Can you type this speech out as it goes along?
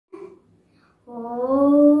Hello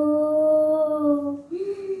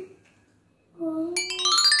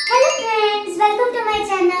friends, welcome to my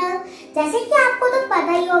channel. जैसे कि आपको तो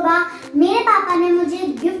पता ही होगा, मेरे पापा ने मुझे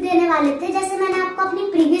गिफ्ट देने वाले थे, जैसे मैंने आपको अपनी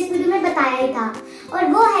प्रीवियस वीडियो में बताया ही था, और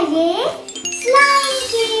वो है ये स्लाइम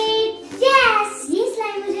किट। यस, ये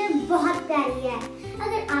स्लाइम मुझे बहुत प्यारी है।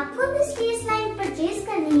 अगर आपको भी इसकी स्लाइम परचेज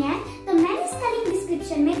करनी है तो मैंने इसका लिंक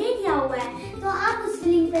डिस्क्रिप्शन में दे दिया हुआ है, तो आप उस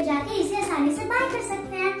लिंक पर जाके इसे आसानी से बाय कर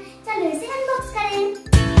सकते हैं। चलो इसे अनबॉक्स करें।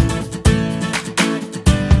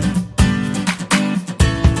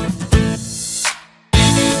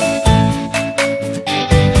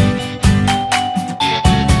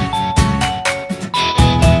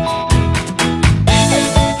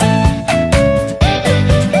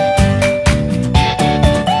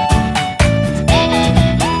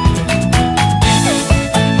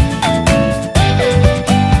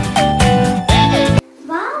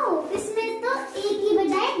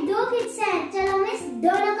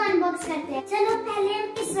 करते हैं। चलो पहले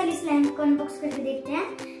हम इस वाली स्लाइम को अनबॉक्स करके देखते हैं,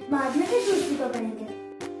 बाद में फिर दूसरी को करेंगे।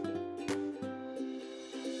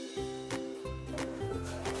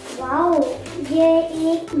 वाओ, ये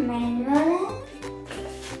एक मैनुअल है,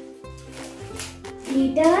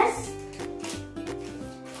 glitters,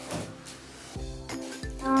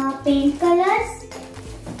 paint colours,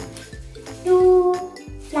 2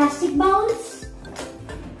 plastic bowls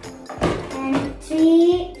and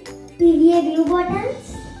 3 PVA glue bottles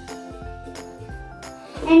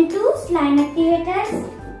and 2 slime activators,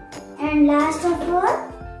 and last of all,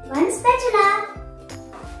 1 spatula.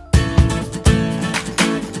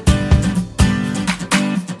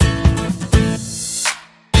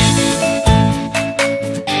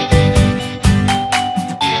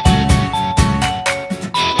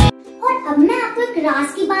 और अब मैं आपको एक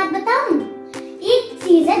राज की बात बताऊं। एक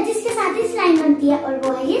चीज है जिसके साथ ही स्लाइम बनती है, और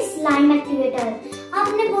वो है ये स्लाइम एक्टिवेटर।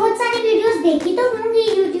 आपने बहुत सारी वीडियोस देखी तो होंगी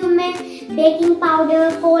YouTube में, baking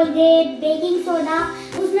powder, Colgate, baking soda,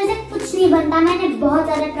 उसमें से कुछ नहीं बनता। मैंने बहुत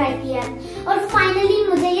ज्यादा ट्राई किया और फाइनली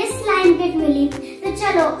मुझे ये स्लाइम किट मिली। तो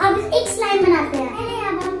चलो अब एक स्लाइम बनाते हैं। पहले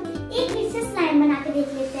अब हम एक किट से स्लाइम बना के देख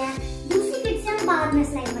लेते हैं, दूसरी किट से हम बाद में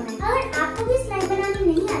स्लाइम बनाएंगे। अगर आपको भी स्लाइम बनानी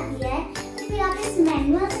नहीं आती है तो फिर आप इस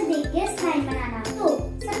मैनुअल से देख के स्लाइम बनाना। तो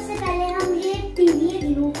सबसे पहले हम ये PVA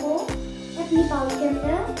ग्लू को अपनी बाउल के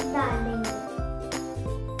अंदर डाल देंगे।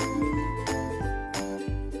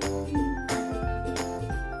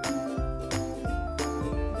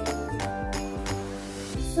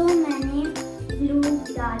 तो मैंने ग्लू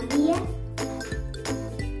डाल दी है,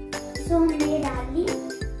 तो हमने डाल दी।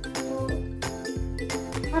 तो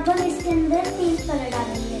अब हम इसके अंदर पिंक कलर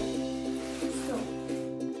डालेंगे। तो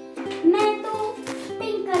मैं तो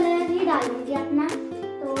पिंक कलर ही डालूंगी अपना।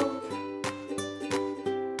 तो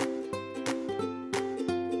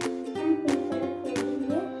हम पिंक कलर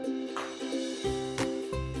खोलेंगे।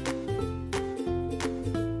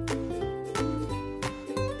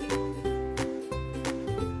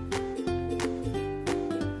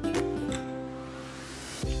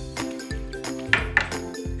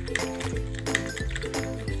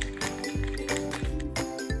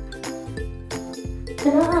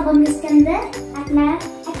 चलो अब हम इसके अंदर अपना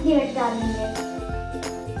एक्टिवेट डालेंगे।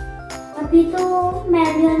 अभी तो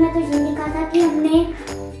मैनुअल में तो ये लिखा था कि हमने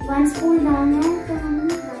 1 स्पून डालना है, तो हम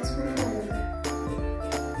 1 स्पून डालेंगे।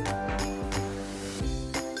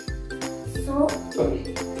 तो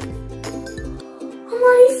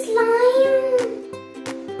हमारी स्लाइम,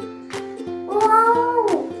 वाओ,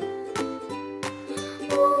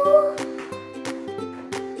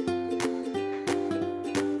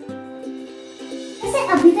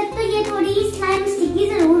 अभी तक तो ये थोड़ी स्लाइम स्टिकी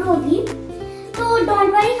जरूर होगी, तो डोंट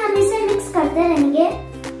वरी, हम इसे मिक्स करते रहेंगे।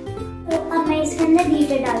 तो अब मैं इसके अंदर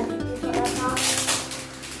ग्लिटर डाल दूंगी। थोड़ा सा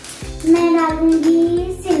मैं डालूंगी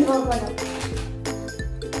सिल्वर कलर।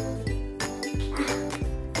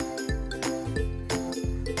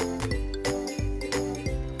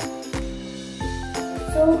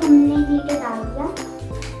 तो हमने ग्लिटर डाल दिया।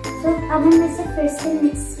 तो अब हम इसे फिर से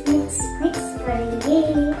मिक्स करेंगे।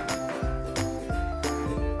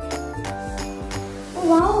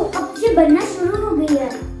 वाओ, अब ये बनना शुरू हो गई है।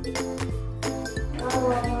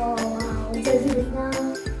 जल्दी बनना।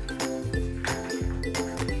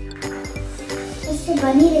 इससे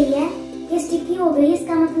बन ही रही है, ये स्टिकी हो गई,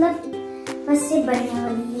 इसका मतलब बस ये बनने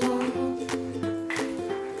वाली है।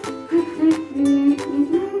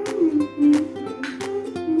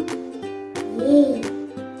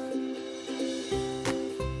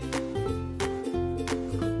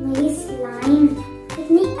 मेरी स्लाइम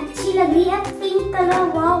कितनी अच्छी लग रही है, पिंक कलर।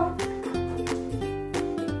 वाओ,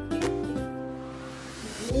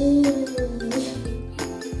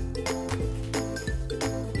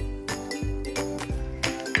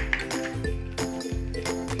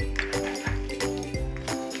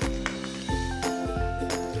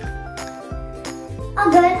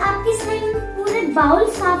 अगर आपकी स्लाइम पूरे बाउल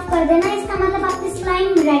साफ कर देना, इसका मतलब आपकी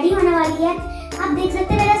स्लाइम रेडी होने वाली है। आप देख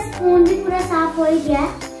सकते हैं मेरा स्पून भी पूरा साफ हो ही गया है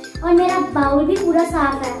और मेरा बाउल भी पूरा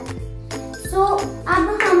साफ है। सो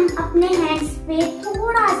अब हम अपने हैंड्स पे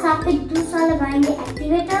थोड़ा सा फिर दूसरा लगाएंगे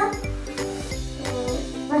एक्टिवेटर, तो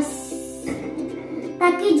बस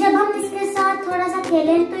ताकि जब हम इसके साथ थोड़ा सा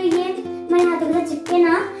खेलें तो ये हमारे हाथों के साथ चिपके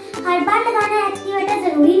ना। हर बार लगाना एक्टिवेटर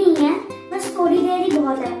जरूरी नहीं है, बस थोड़ी देर ही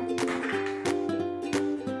बहुत है।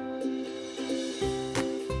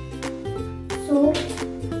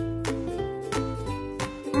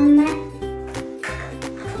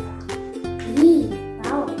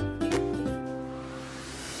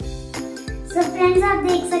 सो फ्रेंड्स, आप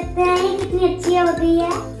देख सकते हैं ये कितनी अच्छी हो गई है।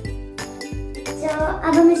 तो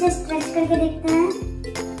अब हम इसे स्ट्रेच करके देखते हैं।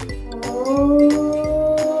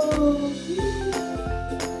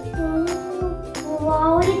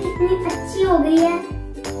 वाओ, ये कितनी अच्छी हो गई है।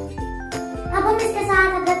 अब हम इसके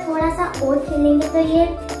साथ अगर थोड़ा सा और खेलेंगे तो ये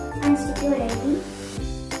अनस्टिकी हो जाएगी।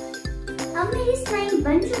 अब मेरी स्लाइम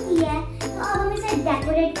बन चुकी है, तो अब हम इसे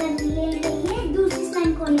डेकोरेट करने के लिए दूसरी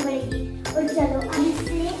स्लाइम खोलनी पड़ेगी। और चलो अब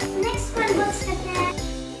इसे नेक्स्ट अनबॉक्स करते हैं।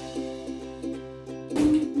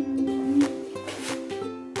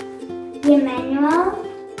 ये मैनुअल,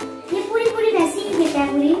 ये पूरी वैसी ही किट है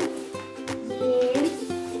पूरी। ये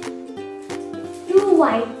 2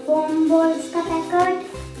 वाइट फोम बॉल्स का packet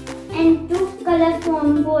and 2 colour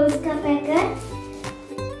foam balls का packet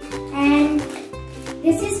and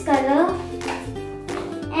this is colour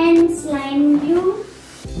and slime glue.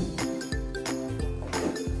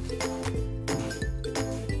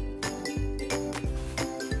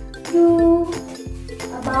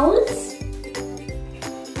 Bowls,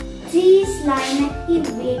 3 slime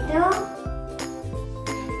activator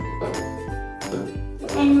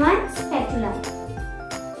and 1 spatula.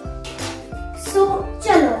 So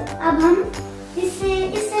चलो अब हम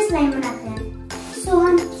इससे स्लाइम बनाते हैं। सो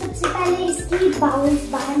हम सबसे पहले इसकी बाउल्स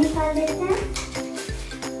बाहर निकाल देते हैं।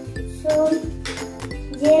 सो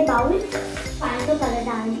ये बाउल पानी तो कलर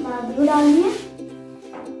ग्लू डालनी है।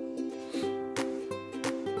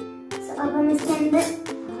 अब हम इसके अंदर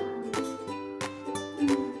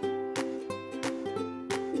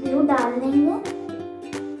ग्लू डाल देंगे।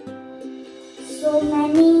 सो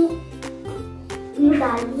मैंने ग्लू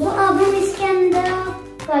डाल दिया। अब हम इसके अंदर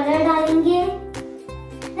कलर डालेंगे।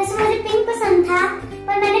 वैसे मुझे पिंक पसंद था,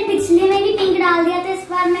 पर मैंने पिछले में भी पिंक डाल दिया, तो इस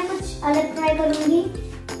बार मैं कुछ अलग ट्राई करूंगी।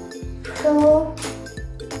 तो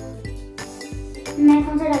मैं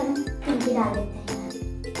कौन सा डालूं? पिंक ही डाल देते हैं,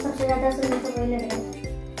 सबसे ज्यादा सुंदर तो वही लग रहा है।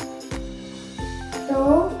 तो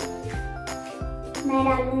मैं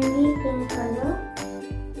डालूंगी पिंक कलर।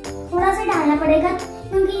 थोड़ा सा डालना पड़ेगा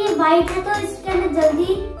क्योंकि ये वाइट है, तो इसके अंदर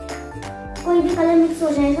जल्दी कोई भी कलर मिक्स हो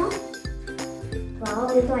जाएगा।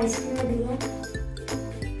 वाह, ये तो आइसक्रीम लग रही है।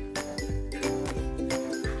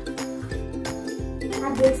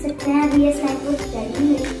 आप देख सकते हैं अभी ये स्लाइम बहुत रेडी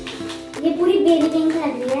है। ये पूरी बेबी पिंक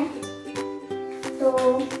लग रही है। तो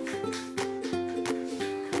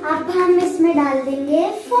अब हम इसमें डाल देंगे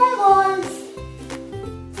फोम बॉल्स।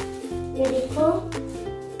 ये देखो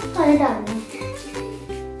कलर डालना है।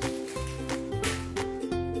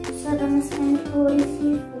 सब हम इसमें थोड़ी सी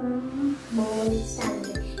फोम बॉल्स डाल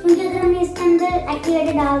देंगे, क्योंकि अगर हमने इसके अंदर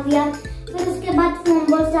एक्टिवेटर डाल दिया फिर उसके बाद फोम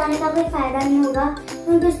बॉल्स डालने का कोई फायदा नहीं होगा,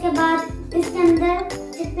 क्योंकि उसके बाद इसके अंदर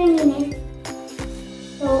चिपकेंगे नहीं।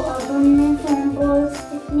 तो अब हमने फोम बॉल्स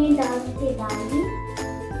कितनी डाली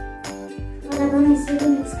और अब हम इसे भी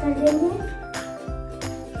मिक्स कर देंगे।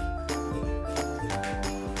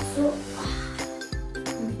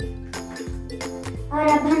 और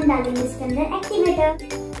अब हम डालेंगे इसके अंदर एक्टिवेटर।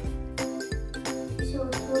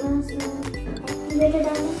 थोड़ा सा एक्टिवेटर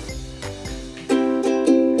डालें।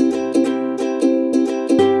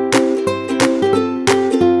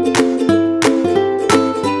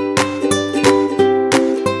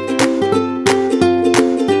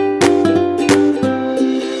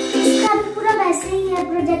 इसका भी पूरा वैसे ही है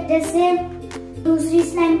प्रोजेक्ट जैसे दूसरी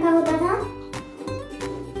स्लाइम का होता था।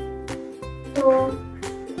 तो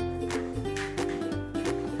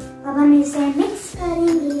अब हम इसे मिक्स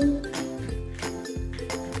करेंगे।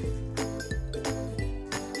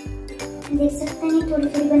 देख सकते हैं थोड़ी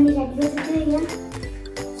थोड़ी बननी रेडी हो चुकी है।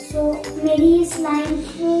 सो मेरी स्लाइम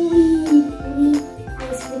पूरी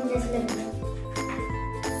आइसक्रीम जैसी लग रही है।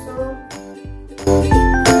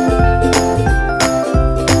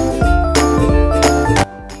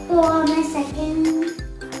 तो अब मैं सेकेंड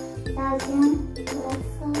डालती हूँ।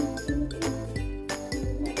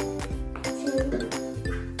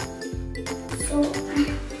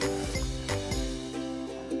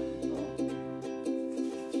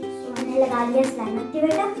 लगा लिया स्लाइम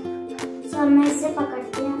एक्टिवेटर। सो और मैं इसे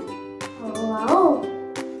पकड़ती हूँ। वाओ,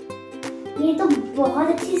 ये तो बहुत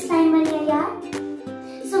अच्छी स्लाइम बनी है यार।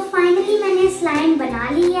 सो फाइनली मैंने स्लाइम बना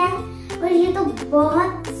ली है और ये तो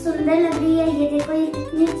बहुत सुंदर लग रही है। ये देखो, ये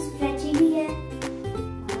कितनी स्ट्रेची भी है।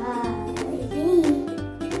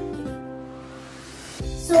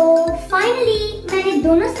 सो फाइनली मैंने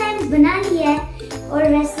दोनों स्लाइम्स बना ली है और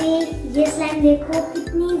वैसे ये स्लाइम देखो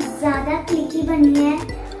कितनी ज्यादा क्लिकी बनी है।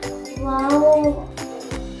 वाओ,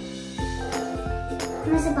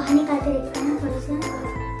 मैं इसे बाहर निकाल के देखते हैं थोड़ा सा।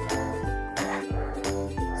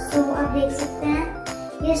 सो आप देख सकते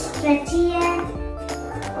हैं ये स्ट्रेची है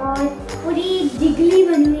और पूरी जिगली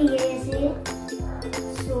बनी हुई है ऐसे।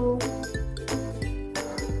 सो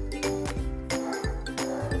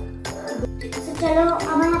चलो अब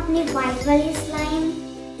हम अपनी व्हाइट वाली स्लाइम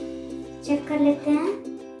चेक कर लेते हैं।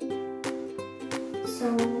 सो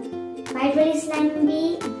व्हाइट वाली स्लाइम भी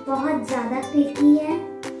बहुत ज्यादा क्लिकी है।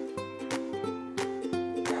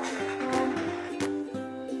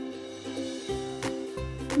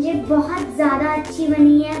 ये बहुत ज्यादा अच्छी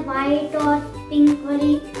बनी है, व्हाइट और पिंक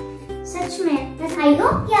वाली। सच में बस आई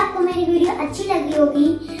होप कि आपको मेरी वीडियो अच्छी लगी होगी।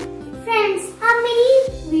 फ्रेंड्स, आप मेरी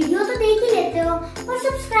वीडियो तो देख ही लेते हो और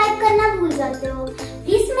सब्सक्राइब करना भूल जाते हो।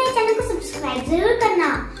 प्लीज मेरे चैनल को सब्सक्राइब जरूर करना।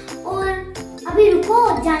 और अभी रुको,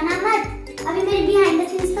 जाना मत, अभी मेरे बिहाइंड द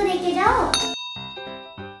सीन्स तो देखे जाओ।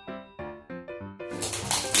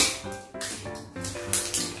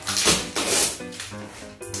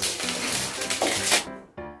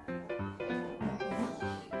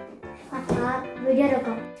 वीडियो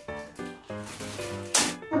रुको।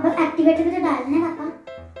 पापा एक्टिवेटर भी तो डालना है पापा।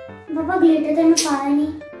 पापा ग्लिटर तो मैं पाया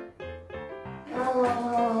नहीं।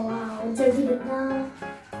 जल्दी बता,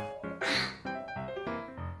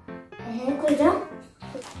 खुल जाओ।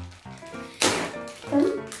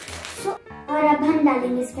 और अब हम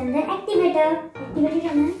डालेंगे इसके अंदर एक्टिवेटर। एक्टिवेटर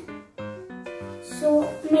करना है। सो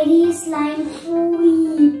मेरी स्लाइम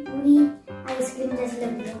पूरी आइसक्रीम जैसी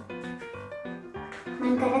लग रही है।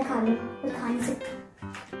 मन कर रहा खा लो पर खा नहीं सकता।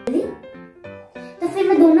 तो फिर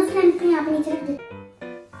मैं दोनों स्लाइम को यहाँ पे नीचे रख देती।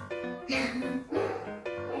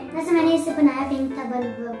 वैसे मैंने इसे बनाया पिंक था,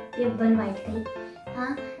 बल्ब व्हाइट का ही।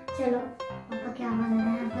 हाँ चलो, पापा क्या मान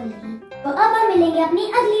रहा है। तो अब हम मिलेंगे अपनी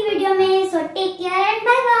अगली वीडियो में। So take care and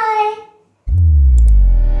bye bye.